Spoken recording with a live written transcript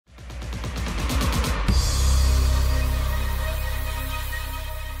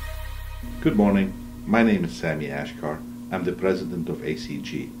Good morning. My name is Samy Ashkar. I'm the president of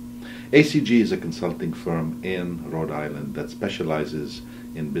ACG. ACG is a consulting firm in Rhode Island that specializes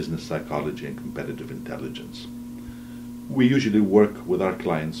in business psychology and competitive intelligence. We usually work with our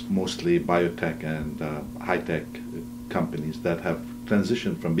clients, mostly biotech and high-tech companies that have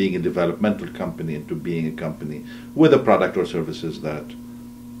transitioned from being a developmental company into being a company with a product or services that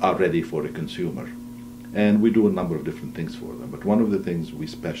are ready for the consumer. And we do a number of different things for them. But one of the things we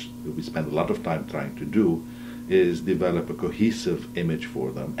spend a lot of time trying to do is develop a cohesive image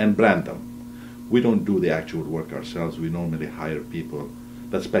for them and brand them. We don't do the actual work ourselves. We normally hire people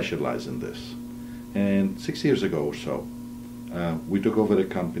that specialize in this. And 6 years ago or so, we took over a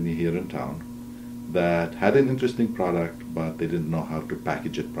company here in town that had an interesting product, but they didn't know how to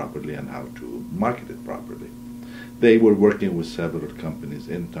package it properly and how to market it properly. They were working with several companies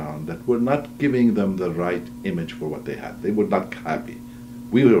in town that were not giving them the right image for what they had. They were not happy.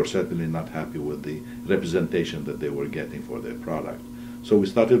 We were certainly not happy with the representation that they were getting for their product. So we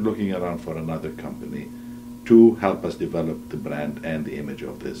started looking around for another company to help us develop the brand and the image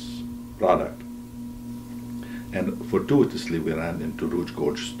of this product. And fortuitously, we ran into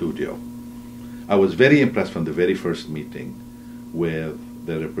Rouge-Gorge studio. I was very impressed from the very first meeting with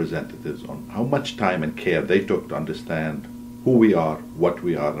the representatives on how much time and care they took to understand who we are, what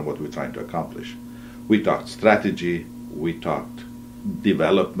we are, and what we're trying to accomplish. We talked strategy, we talked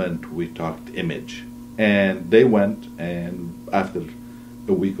development, we talked image. And they went, and after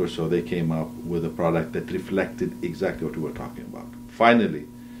a week or so, they came up with a product that reflected exactly what we were talking about. Finally,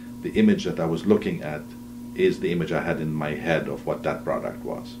 the image that I was looking at is the image I had in my head of what that product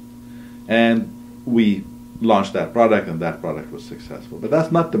was. And we launched that product, and that product was successful. But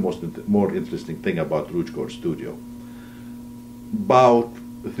that's not the more interesting thing about Rouge-Gorge Studio. About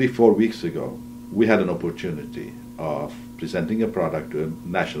 3-4 weeks ago, we had an opportunity of presenting a product to a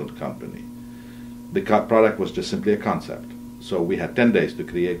national company. The product was just simply a concept. So we had 10 days to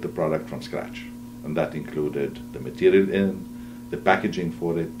create the product from scratch. And that included the material the packaging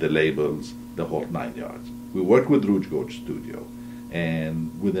for it, the labels, the whole 9 yards. We worked with Rouge-Gorge Studio,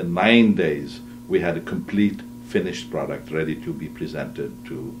 and within 9 days, we had a complete finished product ready to be presented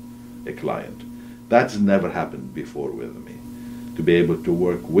to a client. That's never happened before with me. To be able to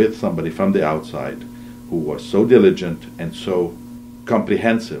work with somebody from the outside who was so diligent and so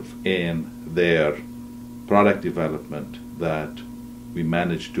comprehensive in their product development that we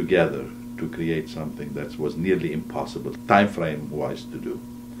managed together to create something that was nearly impossible time frame wise to do.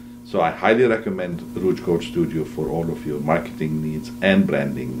 So I highly recommend Rouge-Gorge Studio for all of your marketing needs and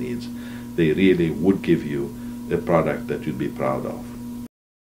branding needs. They really would give you a product that you'd be proud of.